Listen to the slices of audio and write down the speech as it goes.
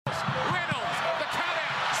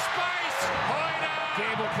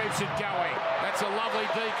Gamble keeps it going. That's a lovely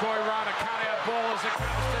decoy run. A cut-out ball as it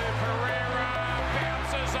comes to Pereira.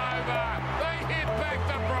 Bounces over. They hit back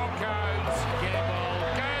the Broncos. Gamble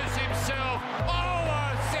goes himself. Oh,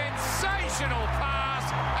 a sensational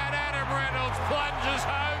pass. And Adam Reynolds plunges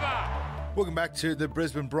over. Welcome back to the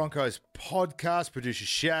Brisbane Broncos podcast. Producer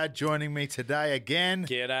Shad joining me today again.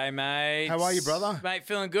 G'day, mate. How are you, brother? Mate,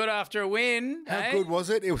 feeling good after a win. How good was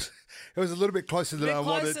it? It was a little bit closer than I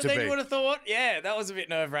wanted it to than be. you would have thought. Yeah, that was a bit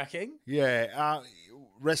nerve-wracking. Yeah,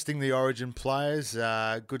 resting the Origin players.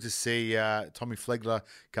 Good to see Tommy Flegler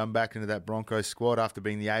come back into that Broncos squad after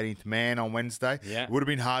being the 18th man on Wednesday. Yeah. It would have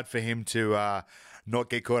been hard for him to not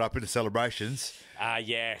get caught up in the celebrations.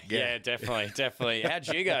 Yeah, definitely. How'd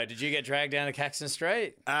you go? Did you get dragged down to Caxton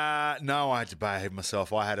Street? No, I had to behave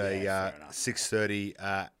myself. I had fair a enough.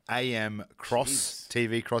 6:30 a.m.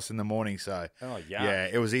 TV cross in the morning. So, yeah,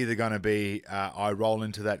 it was either going to be I roll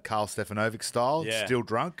into that Carl Stefanovic style, still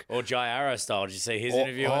drunk. Or Jai Arrow style. Did you see his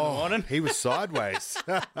interview in the morning? He was sideways.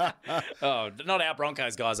 Oh, not our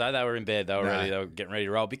Broncos guys, though. They were in bed. They were getting ready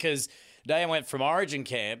to roll because they went from Origin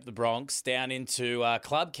camp, the Bronx, down into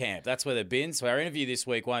club camp. That's where they've been. So our interview this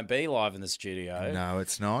week won't be live in the studio. No,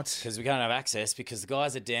 it's not. Because we can't have access because the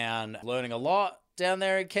guys are down learning a lot down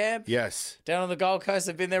there in camp. Yes. Down on the Gold Coast.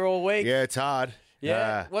 They've been there all week. Yeah, it's hard.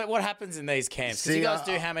 Yeah. What happens in these camps? Because you guys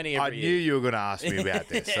do how many every year? I knew you were going to ask me about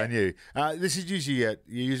this. I knew. This is usually you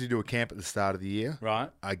usually do a camp at the start of the year.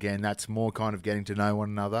 Right. Again, that's more kind of getting to know one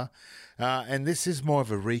another. And this is more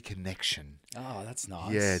of a reconnection. Oh, that's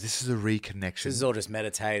nice. Yeah, this is a reconnection. This is all just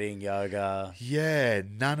meditating, yoga. Yeah,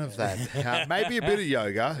 none of that. Maybe a bit of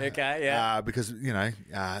yoga. Okay, yeah. Because,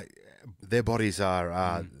 their bodies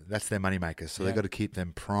are, that's their moneymakers, so they've got to keep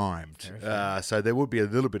them primed. So there would be a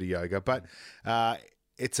little bit of yoga, but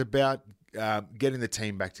it's about getting the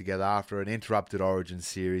team back together after an interrupted Origin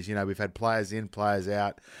series. You know, we've had players in, players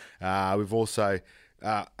out. We've also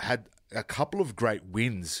had a couple of great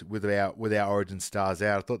wins with our Origin stars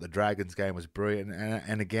out. I thought the Dragons game was brilliant,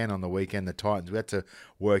 and again on the weekend, the Titans. We had to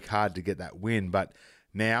work hard to get that win, but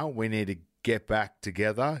now we need to get back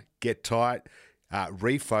together, get tight,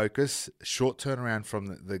 refocus. Short turnaround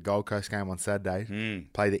from the Gold Coast game on Saturday.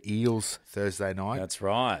 Play the Eels Thursday night. That's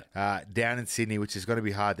right. Down in Sydney, which is going to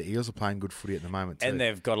be hard. The Eels are playing good footy at the moment too. And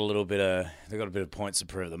they've got a bit of points to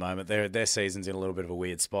prove at the moment. Their season's in a little bit of a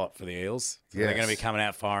weird spot for the Eels. So they're going to be coming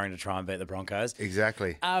out firing to try and beat the Broncos.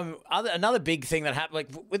 Exactly. Another big thing that happened, like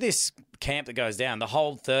with this camp that goes down, the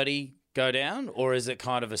whole 30 go down, or is it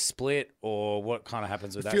kind of a split, or what kind of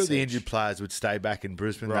happens with that? A few of the injured players would stay back in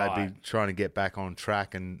Brisbane. Right. They'd be trying to get back on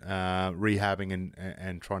track and rehabbing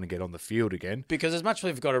and trying to get on the field again. Because as much as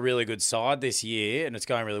we've got a really good side this year and it's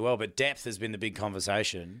going really well, but depth has been the big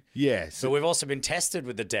conversation. Yes. But we've also been tested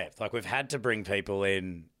with the depth. Like we've had to bring people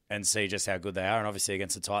in and see just how good they are. And obviously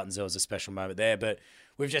against the Titans, there was a special moment there. But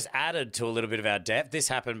we've just added to a little bit of our depth. This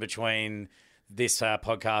happened between this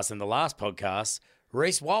podcast and the last podcast.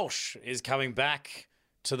 Reece Walsh is coming back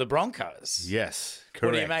to the Broncos. Yes, correct.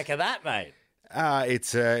 What do you make of that, mate?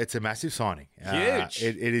 It's a massive signing. Huge.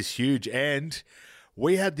 It is huge. And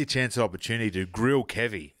we had the chance and opportunity to grill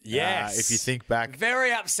Kevy. Yes. If you think back.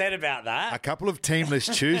 Very upset about that. A couple of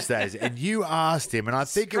Teamless Tuesdays, and you asked him, and I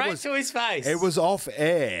think Straight it was to his face. It was off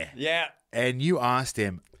air. Yeah. And you asked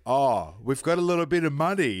him, we've got a little bit of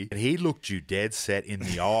money. And he looked you dead set in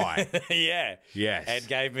the eye. Yeah. Yes. And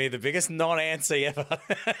gave me the biggest non-answer ever.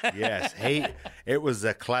 Yes. It was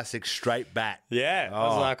a classic straight bat. Yeah. I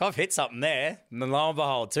was like, I've hit something there. And then lo and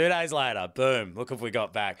behold, 2 days later, boom, look if we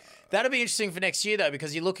got back. That'll be interesting for next year, though,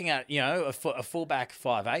 because you're looking at, a fullback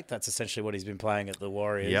 5'8". That's essentially what he's been playing at the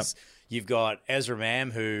Warriors. Yep. You've got Ezra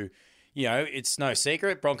Mam, who... it's no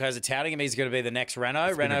secret. Broncos are touting him. He's going to be the next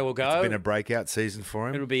Renault. Renault will go. It's been a breakout season for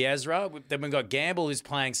him. It'll be Ezra. Then we've got Gamble, who's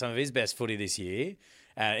playing some of his best footy this year.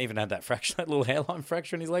 Even had that fracture, that little hairline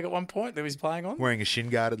fracture in his leg at one point that he's playing on. Wearing a shin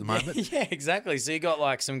guard at the moment. Yeah, exactly. So you've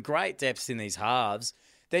got some great depths in these halves.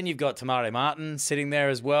 Then you've got Tamari Martin sitting there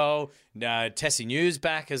as well. Tessie News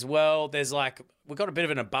back as well. There's we've got a bit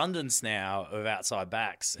of an abundance now of outside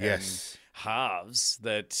backs. Yes. And halves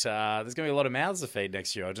that there's going to be a lot of mouths to feed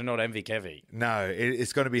next year. I do not envy Kevy. No,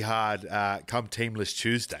 it's going to be hard come Teamless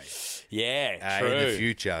Tuesday. Yeah, true. In the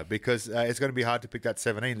future, because it's going to be hard to pick that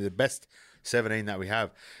 17, the best 17 that we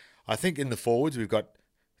have. I think in the forwards we've got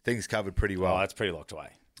things covered pretty well. Oh, that's pretty locked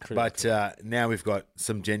away. But now we've got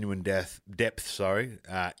some genuine depth,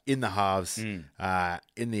 in the halves, in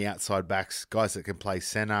the outside backs, guys that can play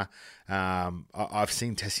centre. I've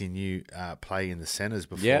seen Tessie New play in the centres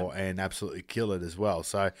before and absolutely kill it as well.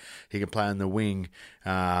 So he can play on the wing.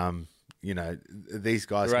 these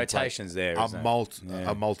guys The can play rotation's there, a, isn't it?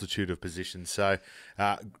 a multitude of positions. So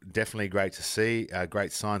definitely great to see.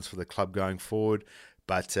 Great signs for the club going forward.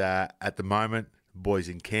 But at the moment, boys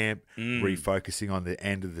in camp, refocusing on the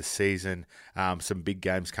end of the season, some big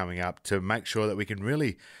games coming up to make sure that we can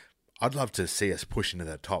really. I'd love to see us push into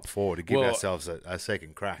the top four to give ourselves a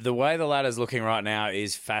second crack. The way the ladder's looking right now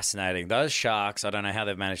is fascinating. Those Sharks, I don't know how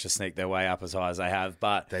they've managed to sneak their way up as high as they have,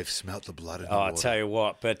 but They've smelt the blood in the I water. tell you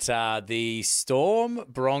what. But the Storm,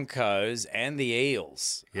 Broncos, and the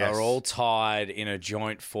Eels Yes. are all tied in a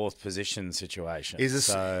joint fourth position situation. Is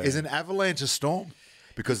an Avalanche a Storm?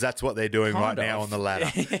 Because that's what they're doing Kind right now of. on the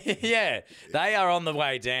ladder. Yeah, they are on the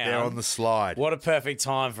way down. They're on the slide. What a perfect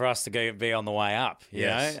time for us to be on the way up. You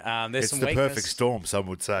Yes. know, there's It's some the weakness. perfect storm, some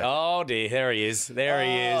would say. Oh dear, there he is. There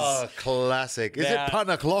he is. Oh, classic. Is Now- it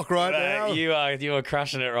punter clock right now? You are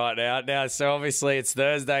crushing it right now. Now, so obviously it's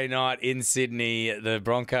Thursday night in Sydney, the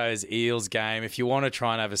Broncos Eels game. If you want to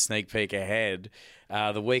try and have a sneak peek ahead,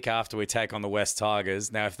 the week after we take on the West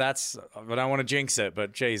Tigers. Now, if that's, I don't want to jinx it,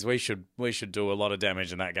 but geez, we should do a lot of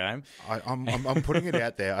damage in that game. I'm putting it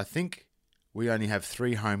out there. I think we only have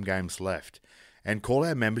 3 home games left. And call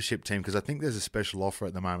our membership team, because I think there's a special offer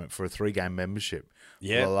at the moment for a 3-game membership for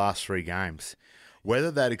Yeah. the last 3 games.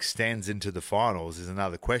 Whether that extends into the finals is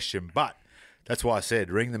another question, but that's why I said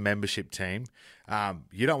ring the membership team.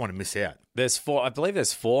 You don't want to miss out. I believe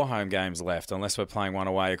there's 4 home games left, unless we're playing one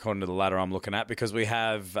away, according to the ladder I'm looking at, because we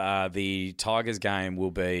have the Tigers game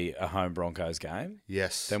will be a home Broncos game.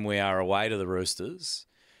 Yes. Then we are away to the Roosters,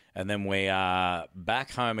 and then we are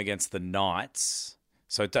back home against the Knights.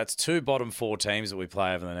 So that's 2 bottom 4 teams that we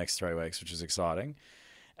play over the next 3 weeks, which is exciting.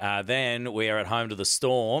 Then we are at home to the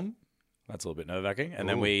Storm. That's a little bit nerve-wracking. And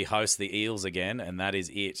then we host the Eels again, and that is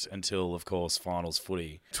it until, of course, finals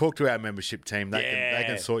footy. Talk to our membership team. They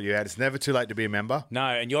can sort you out. It's never too late to be a member. No,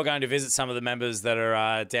 and you're going to visit some of the members that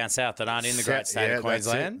are down south that aren't in the great state of that's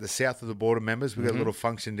Queensland. it. The south of the border members. We've got a little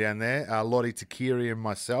function down there. Lottie Takiri and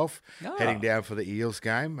myself heading down for the Eels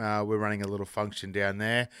game. We're running a little function down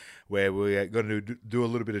there where we're going to do a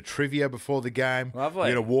little bit of trivia before the game. Lovely.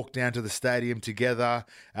 We're going to walk down to the stadium together.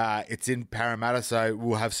 It's in Parramatta, so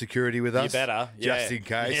we'll have security with us. You better. Just Yeah. in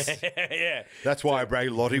case. Yeah. That's why I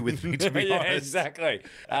bring Lottie with me, to be Yeah, honest. exactly.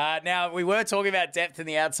 Now, we were talking about depth in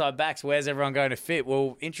the outside backs. Where's everyone going to fit?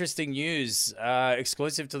 Well, interesting news,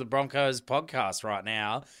 exclusive to the Broncos podcast right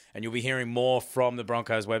now, and you'll be hearing more from the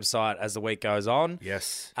Broncos website as the week goes on.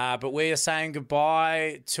 Yes. But we are saying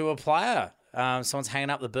goodbye to a player. Someone's hanging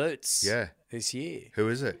up the boots this year. Who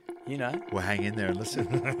is it? You know. Well, hang in there and listen.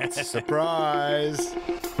 It's a surprise.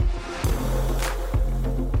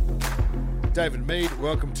 David Mead,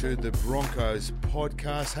 welcome to the Broncos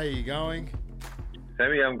podcast. How are you going?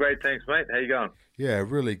 Sammy, I'm great, thanks, mate. How you going? Yeah,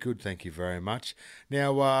 really good. Thank you very much.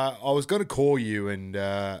 Now, I was going to call you and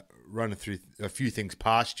run through a few things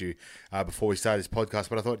past you before we started this podcast,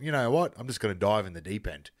 but I thought, you know what? I'm just going to dive in the deep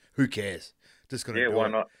end. Who cares? Just going to do why it.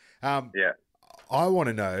 not? Yeah. I want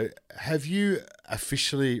to know, have you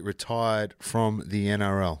officially retired from the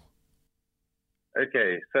NRL?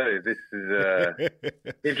 Okay, so this is an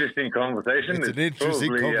interesting conversation. It's an interesting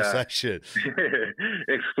probably, conversation.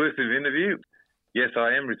 Exclusive interview. Yes,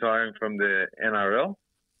 I am retiring from the NRL,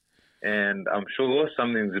 and I'm sure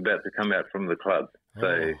something's about to come out from the club. So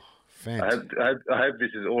I fantastic. hope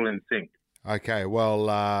this is all in sync. Okay,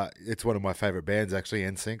 well, it's one of my favourite bands, actually,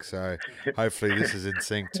 NSYNC, so hopefully this is in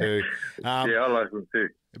sync too. Yeah, I like them too.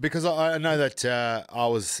 Because I know that I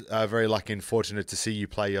was very lucky and fortunate to see you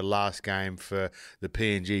play your last game for the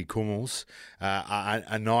PNG Kumals,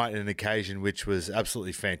 a night and an occasion which was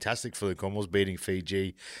absolutely fantastic for the Kumals, beating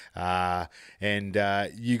Fiji. And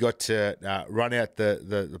you got to run out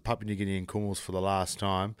the Papua New Guinean Kumals for the last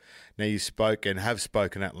time. Now, you spoke and have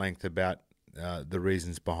spoken at length about the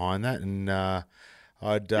reasons behind that, and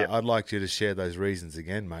I'd like you to share those reasons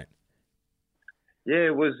again, mate. Yeah,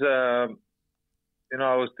 it was...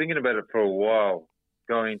 I was thinking about it for a while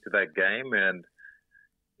going into that game, and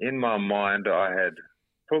in my mind, I had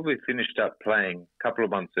probably finished up playing a couple of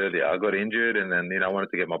months earlier. I got injured, and then I wanted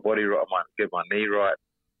to get my body right, get my knee right,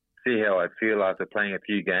 see how I'd feel after playing a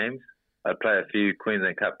few games. I'd play a few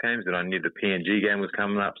Queensland Cup games, and I knew the PNG game was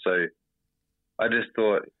coming up, so I just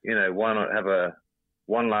thought, why not have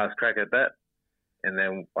one last crack at that? And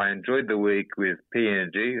then I enjoyed the week with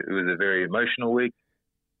PNG. It was a very emotional week,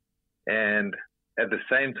 and at the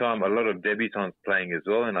same time, a lot of debutants playing as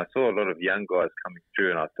well, and I saw a lot of young guys coming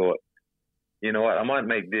through, and I thought, you know what, I might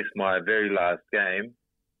make this my very last game,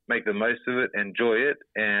 make the most of it, enjoy it,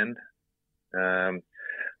 and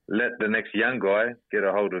let the next young guy get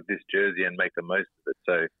a hold of this jersey and make the most of it.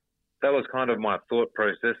 So that was kind of my thought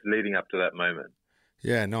process leading up to that moment.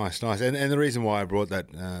 Yeah, nice. And the reason why I brought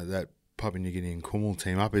that Papua New Guinea and Kumul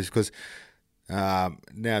team up is because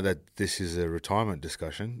now that this is a retirement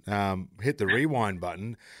discussion, hit the rewind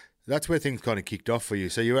button. That's where things kind of kicked off for you.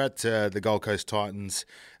 So you were at the Gold Coast Titans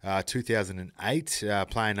 2008,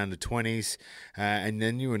 playing under 20s, and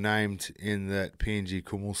then you were named in that PNG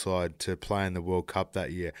Kumul side to play in the World Cup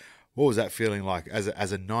that year. What was that feeling like as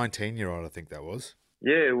a 19-year-old, I think that was?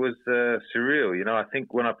 Yeah, it was surreal. You know, I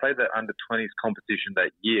think when I played that under-20s competition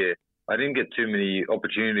that year, I didn't get too many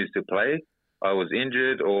opportunities to play. I was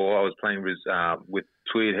injured or I was playing with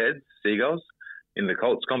Tweed Heads, Seagulls, in the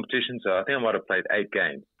Colts competition, so I think I might have played 8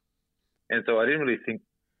 games. And so I didn't really think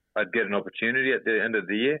I'd get an opportunity at the end of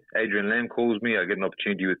the year. Adrian Lam calls me, I get an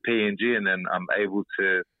opportunity with PNG, and then I'm able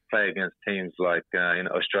to play against teams like in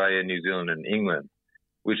Australia, New Zealand, and England,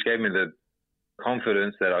 which gave me the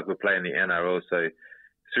confidence that I could play in the NRL. So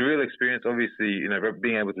surreal experience. Obviously, you know,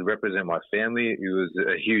 being able to represent my family, it was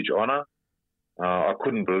a huge honour. I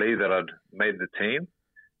couldn't believe that I'd made the team.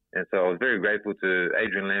 And so I was very grateful to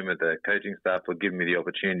Adrian Lam and the coaching staff for giving me the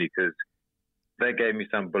opportunity, because they gave me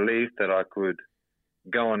some belief that I could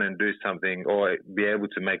go on and do something or be able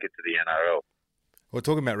to make it to the NRL. Well,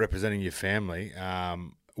 talking about representing your family,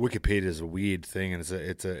 Wikipedia is a weird thing, and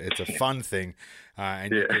it's a fun thing,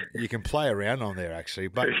 and you can play around on there actually.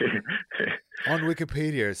 But on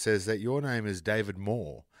Wikipedia, it says that your name is David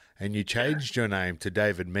Moore, and you changed your name to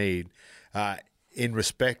David Mead in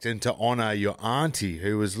respect and to honour your auntie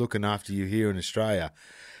who was looking after you here in Australia.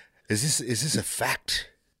 Is this a fact?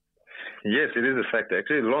 Yes, it is a fact.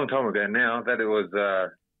 Actually, a long time ago now. That it was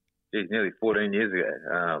nearly 14 years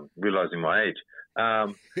ago. Realising my age.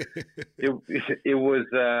 It was,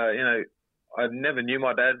 you know, I never knew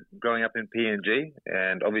my dad growing up in PNG,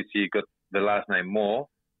 and obviously he got the last name Moore.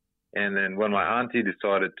 And then when my auntie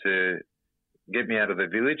decided to get me out of the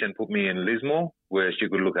village and put me in Lismore, where she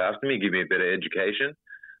could look after me, give me a better education,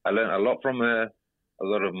 I learned a lot from her, a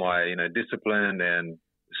lot of my, you know, discipline and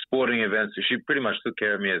sporting events. She pretty much took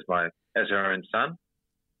care of me as her own son.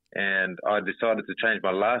 And I decided to change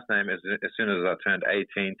my last name as soon as I turned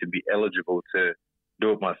 18 to be eligible to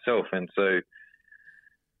do it myself. And so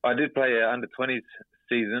I did play an under-20s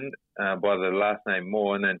season by the last name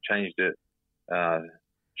Moore, and then changed it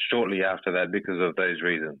shortly after that because of those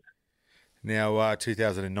reasons. Now,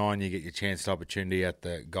 2009, you get your chance and opportunity at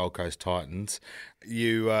the Gold Coast Titans.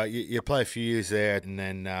 You play a few years there, and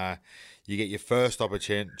then you get your first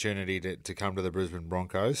opportunity to come to the Brisbane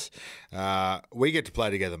Broncos. We get to play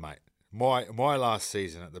together, mate. My last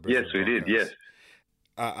season at the Brisbane Broncos. Yes, we did, yes.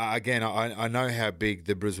 Again, I know how big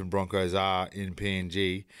the Brisbane Broncos are in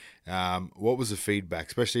PNG. What was the feedback,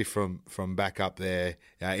 especially from back up there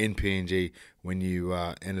in PNG when you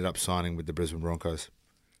ended up signing with the Brisbane Broncos?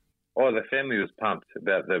 Oh, the family was pumped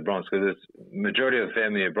about the Broncos, because the majority of the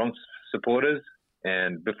family are Broncos supporters.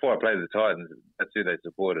 And before I played the Titans, that's who they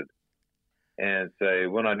supported. And so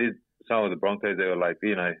when I did sign with the Broncos, they were like,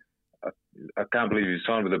 you know, I can't believe you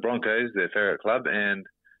signed with the Broncos, their favourite club. And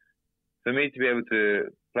for me to be able to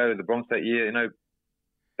play with the Broncos that year, you know,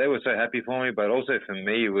 they were so happy for me. But also for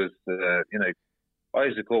me, it was, you know, I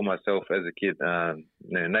used to call myself as a kid,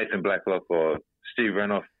 you know, Nathan Blacklock or Steve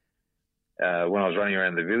Renouf when I was running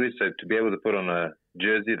around the village. So to be able to put on a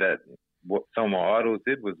jersey that what some of my idols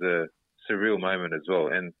did was a surreal moment as well.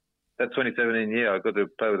 And that 2017 year, I got to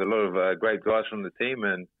play with a lot of great guys from the team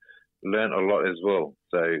and learn a lot as well.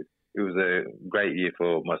 So it was a great year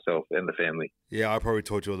for myself and the family. Yeah, I probably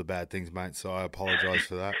taught you all the bad things, mate, so I apologise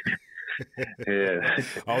for that. Yeah.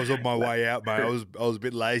 I was on my way out, mate. I was a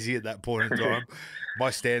bit lazy at that point in time. My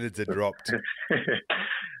standards had dropped. That's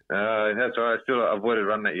right. I still avoided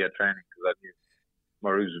running that year training because I knew my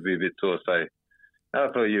roofs would be a bit tall. So I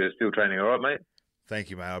thought you were still training all right, mate. Thank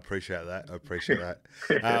you, mate. I appreciate that.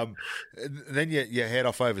 Then you head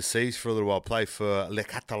off overseas for a little while, play for Les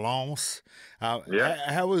Catalans.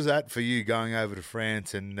 How was that for you going over to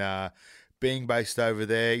France and being based over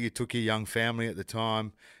there? You took your young family at the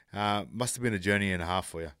time. Must have been a journey and a half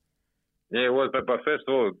for you. Yeah, it was. But first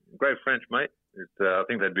of all, great French, mate. I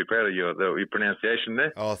think they'd be proud of your pronunciation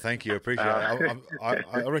there. Oh, thank you. I appreciate it.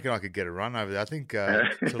 I reckon I could get a run over there. I think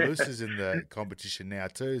Toulouse is in the competition now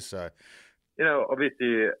too, so... You know,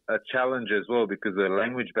 obviously a challenge as well because of the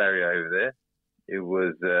language barrier over there. It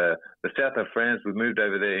was the south of France. We moved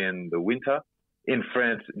over there in the winter. In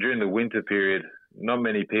France, during the winter period, not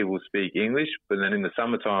many people speak English, but then in the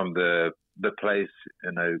summertime, the place,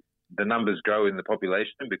 you know, the numbers grow in the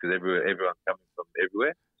population because everyone's coming from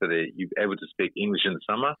everywhere. So you're able to speak English in the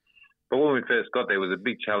summer. But when we first got there, it was a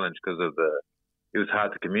big challenge because it was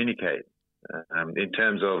hard to communicate. In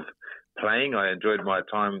terms of playing, I enjoyed my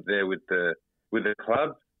time there with the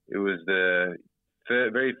club. It was the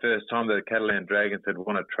very first time that the Catalan Dragons had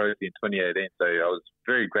won a trophy in 2018. So I was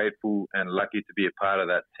very grateful and lucky to be a part of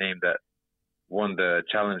that team that won the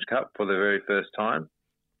Challenge Cup for the very first time.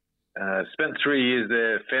 Spent 3 years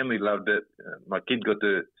there. Family loved it. My kid got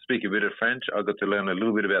to speak a bit of French. I got to learn a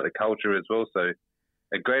little bit about the culture as well. So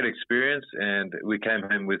a great experience, and we came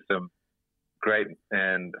home with some great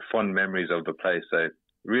and fond memories of the place. So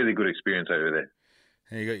really good experience over there.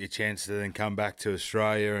 And you got your chance to then come back to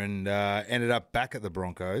Australia and ended up back at the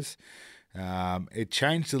Broncos. It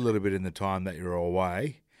changed a little bit in the time that you were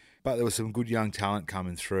away, but there was some good young talent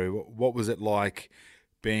coming through. What was it like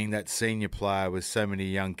being that senior player with so many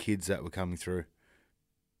young kids that were coming through?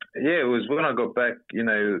 Yeah, it was when I got back,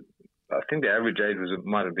 I think the average age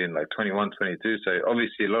might have been like 21, 22. So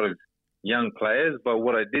obviously a lot of young players, but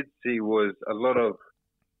what I did see was a lot of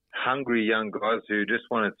hungry young guys who just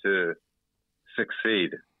wanted to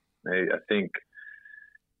succeed. I think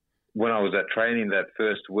when I was at training that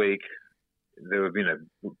first week, they were,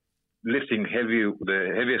 lifting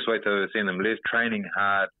the heaviest weight I've ever seen them lift, training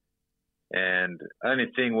hard. And only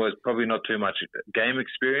thing was probably not too much game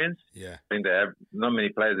experience. Yeah. I think not many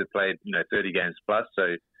players have played, 30 games plus.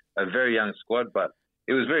 So a very young squad, but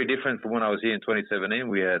it was very different from when I was here in 2017.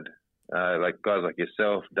 We had guys like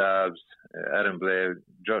yourself, Dubs, Adam Blair,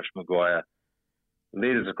 Josh Maguire,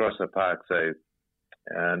 leaders across the park. So,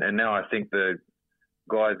 and now I think the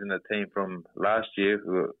guys in the team from last year,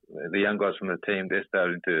 the young guys from the team, they're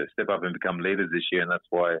starting to step up and become leaders this year, and that's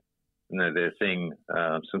why they're seeing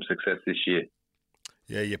some success this year.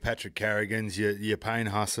 Yeah, your Patrick Carrigans, your Payne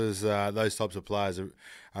Husses, those types of players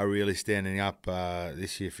are really standing up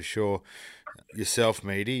this year for sure. Yourself,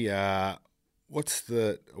 Meaty, what's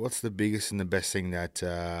the biggest and the best thing that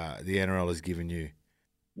the NRL has given you?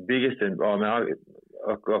 Biggest, and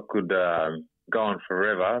I could go on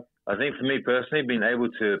forever. I think for me personally, being able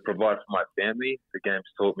to provide for my family, the game's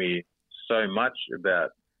taught me so much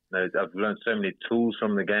about. I've learned so many tools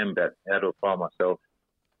from the game about how to apply myself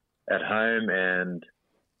at home and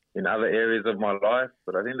in other areas of my life.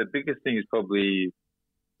 But I think the biggest thing is probably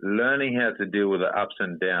learning how to deal with the ups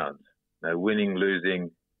and downs, winning,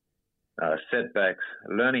 losing, setbacks.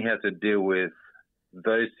 Learning how to deal with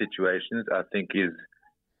those situations, I think, is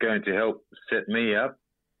going to help set me up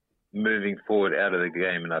moving forward out of the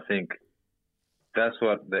game. And I think that's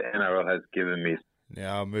what the NRL has given me.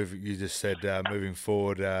 Now, you just said moving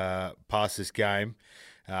forward past this game,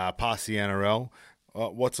 past the NRL,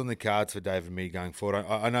 what's on the cards for David Mead going forward?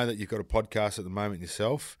 I know that you've got a podcast at the moment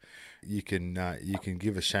yourself. You can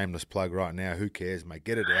give a shameless plug right now. Who cares, mate?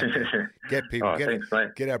 Get it out there. Get people,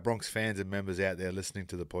 get our Bronx fans and members out there listening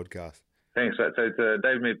to the podcast. Thanks. So it's a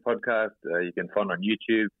David Mead podcast. You can find on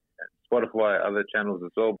YouTube, Spotify, other channels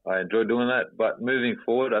as well. I enjoy doing that. But moving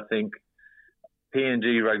forward, I think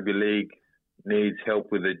PNG Rugby League needs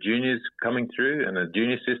help with the juniors coming through and the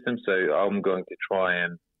junior system. So I'm going to try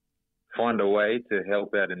and find a way to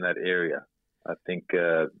help out in that area. I think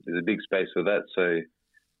there's a big space for that. So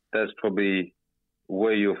that's probably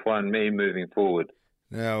where you'll find me moving forward.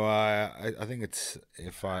 Now, I think it's,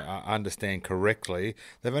 if I understand correctly,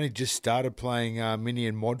 they've only just started playing mini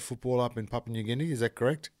and mod football up in Papua New Guinea. Is that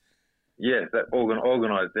correct? Yes, that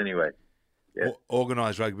organised anyway. Yeah.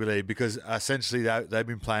 Organised rugby league, because essentially they've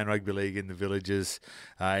been playing rugby league in the villages,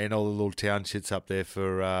 in all the little townships up there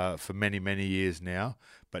for many, many years now.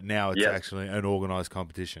 But now it's actually an organised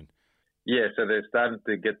competition. Yeah, so they're starting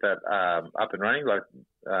to get that up and running, like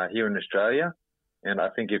here in Australia. And I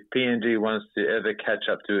think if PNG wants to ever catch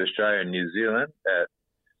up to Australia and New Zealand at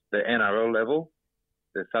the NRL level,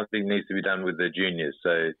 there's something needs to be done with the juniors.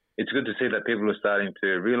 So it's good to see that people are starting to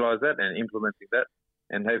realise that and implementing that.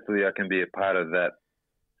 And hopefully I can be a part of that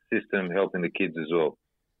system helping the kids as well.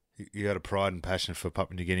 You got a pride and passion for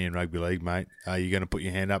Papua New Guinea and rugby league, mate. Are you going to put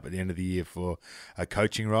your hand up at the end of the year for a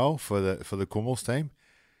coaching role for the Kumals team?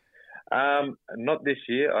 Not this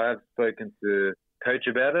year. I have spoken to coach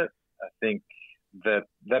about it. I think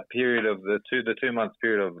that period of the 2 months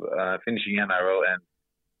period of finishing NRL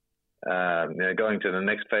and going to the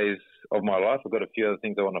next phase of my life, I've got a few other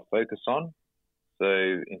things I want to focus on. So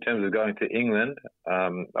in terms of going to England,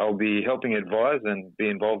 I'll be helping advise and be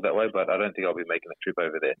involved that way, but I don't think I'll be making a trip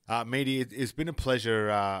over there. Meaty, it's been a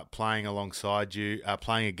pleasure playing alongside you,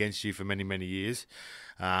 playing against you for many, many years.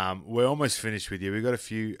 We're almost finished with you. We've got a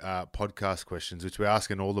few podcast questions, which we're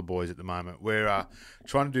asking all the boys at the moment. We're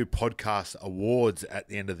trying to do podcast awards at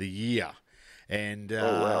the end of the year. And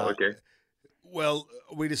oh, wow, okay. Well,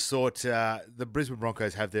 we just thought the Brisbane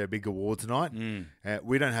Broncos have their big awards night.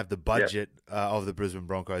 We don't have the budget of the Brisbane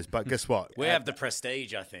Broncos, but guess what? We have the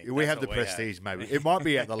prestige, I think. We That's have the what prestige, maybe. It might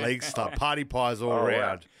be at the league start. Party pies all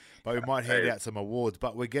around. But we might hand out some awards.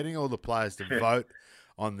 But we're getting all the players to vote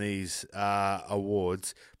on these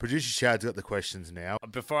awards. Producer Chad's got the questions now.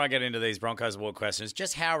 Before I get into these Broncos award questions,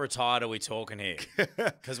 just how retired are we talking here?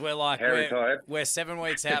 Because we're 7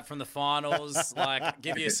 weeks out from the finals. Like,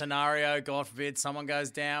 give you a scenario. God forbid someone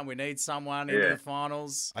goes down. We need someone into the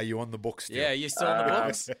finals. Are you on the books still? Yeah, you're still on the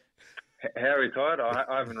books. How retired?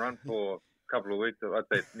 I haven't run for a couple of weeks. I'd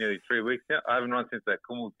say nearly 3 weeks now. I haven't run since that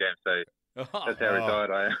Kumul game, so that's how retired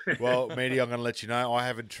I am. Well, Meaty, I'm going to let you know I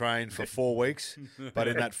haven't trained for 4 weeks, but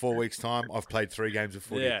in that 4 weeks' time, I've played 3 games of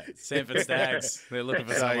footy. Yeah, Sanford Stags. They're looking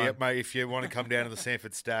for someone. Yeah, mate, if you want to come down to the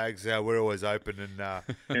Sanford Stags, we're always open. And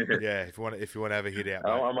if you want to have a hit out,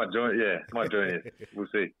 mate. I might join. Yeah, might join you. We'll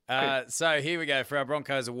see. So here we go for our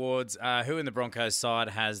Broncos awards. Who in the Broncos side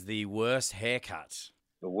has the worst haircut?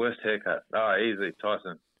 The worst haircut. Easily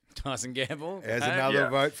Tyson. Tyson Gamble. There's another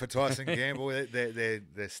vote for Tyson Gamble. They're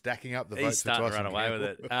stacking up the votes for Tyson He's starting to run away with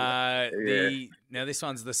it. Now, this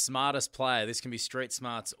one's the smartest player. This can be street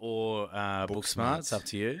smarts or book smarts. Up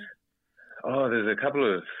to you. Oh, there's a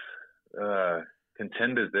couple of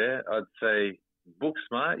contenders there. I'd say book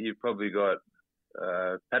smart. You've probably got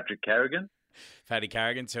Patrick Carrigan. Paddy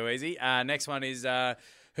Carrigan, too easy. Next one is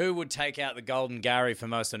who would take out the Golden Gary for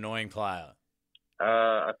most annoying player?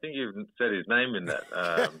 I think you've said his name in that.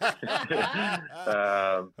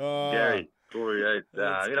 Gary, Corey Yates.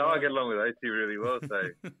 I get along with OT really well,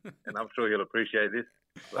 and I'm sure he'll appreciate this.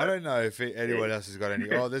 I don't know if anyone else has got any.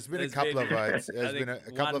 There's been a couple of votes. There's been a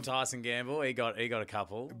couple of Tyson Gamble. He got a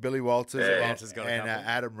couple. Billy Walters Walters got a couple.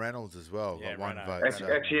 Adam Reynolds as well got one vote.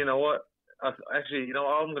 Actually, you know what? I'm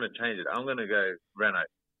going to change it. I'm going to go Renault.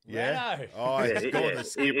 Yeah. He's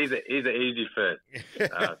an easy first.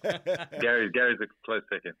 Gary's a close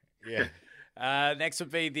second. Yeah. Next would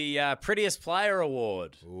be the prettiest player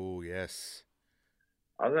award. Oh yes.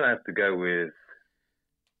 I'm gonna have to go with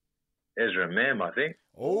Ezra Mam. I think.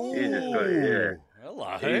 Oh. He's just got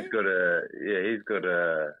Hello.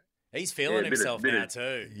 He's feeling himself now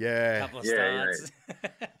too. Yeah. A couple of starts.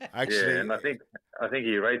 Actually, and I think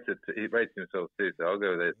he rates it. He rates himself too. So I'll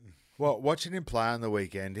go with it. Well, watching him play on the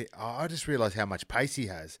weekend, I just realised how much pace he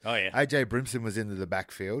has. Oh, yeah. AJ Brimson was into the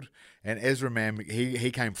backfield, and Ezra Mam, he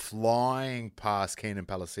came flying past Keenan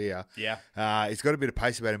Palacia. Yeah. He's got a bit of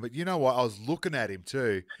pace about him. But you know what? I was looking at him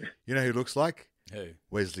too. You know who he looks like? Who?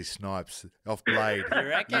 Wesley Snipes off Blade. You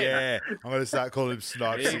reckon? Yeah. I'm going to start calling him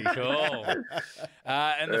Snipesy. Cool.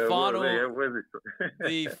 And the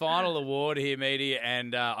final award here, Meaty,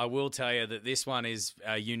 and I will tell you that this one is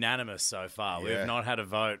unanimous so far. Yeah. We have not had a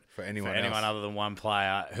vote for anyone other than one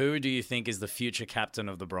player. Who do you think is the future captain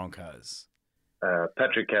of the Broncos?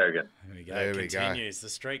 Patrick Carrigan. There we go. The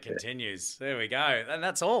streak continues. There we go. And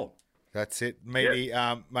that's all. That's it, Meaty.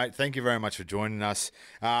 Mate, thank you very much for joining us.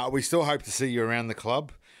 We still hope to see you around the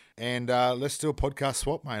club. And let's do a podcast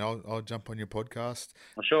swap, mate. I'll jump on your podcast.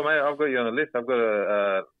 Sure, mate. I've got you on the list. I've got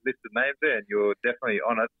a list of names there, and you're definitely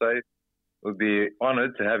on it. So we'll be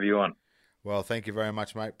honoured to have you on. Well, thank you very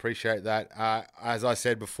much, mate. Appreciate that. As I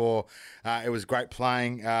said before, it was great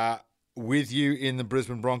playing with you in the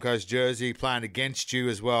Brisbane Broncos jersey, playing against you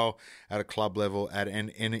as well at a club level, at an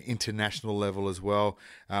international level as well.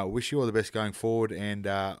 Wish you all the best going forward, and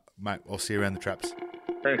mate, I'll see you around the traps.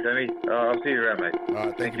 Thanks, Amy. I'll see you around, mate. All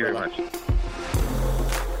right, thank you very much.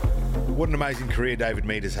 What an amazing career David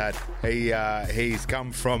Mead has had. He's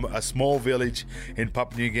come from a small village in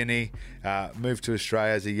Papua New Guinea, moved to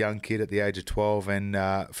Australia as a young kid at the age of 12,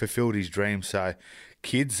 and fulfilled his dream. So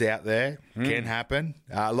kids out there, can happen.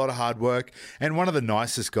 A lot of hard work, and one of the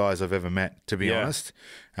nicest guys I've ever met, to be honest.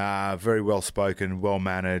 Very well spoken, well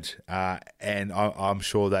mannered, and I'm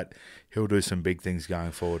sure that he'll do some big things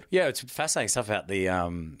going forward. Yeah, it's fascinating stuff about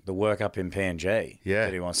the work up in PNG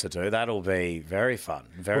that he wants to do. That'll be very fun,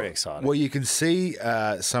 very exciting. Well, you can see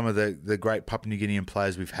some of the great Papua New Guinean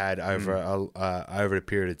players we've had over a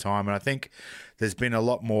period of time, and I think there's been a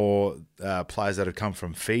lot more players that have come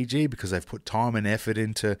from Fiji because they've put time and effort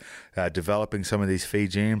into developing some of these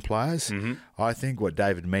Fijian players. I think what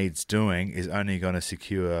David Mead's doing is only going to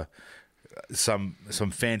secure some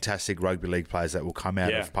fantastic rugby league players that will come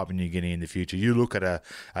out of Papua New Guinea in the future. You look at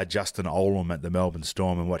a Justin Olam at the Melbourne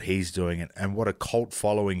Storm and what he's doing, and what a cult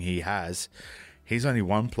following he has. He's only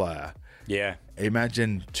one player. Yeah.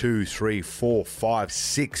 Imagine 2, 3, 4, 5,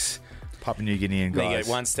 6 Papua New Guinean They guys.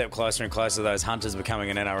 get one step closer and closer to those Hunters becoming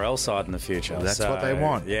an NRL side in the future. Well, that's what they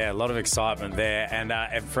want. Yeah, a lot of excitement there. And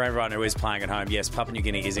for everyone who is playing at home, yes, Papua New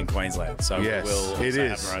Guinea is in Queensland. So Yes, we'll also it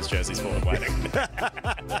have is. Maroons jerseys for them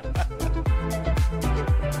waiting.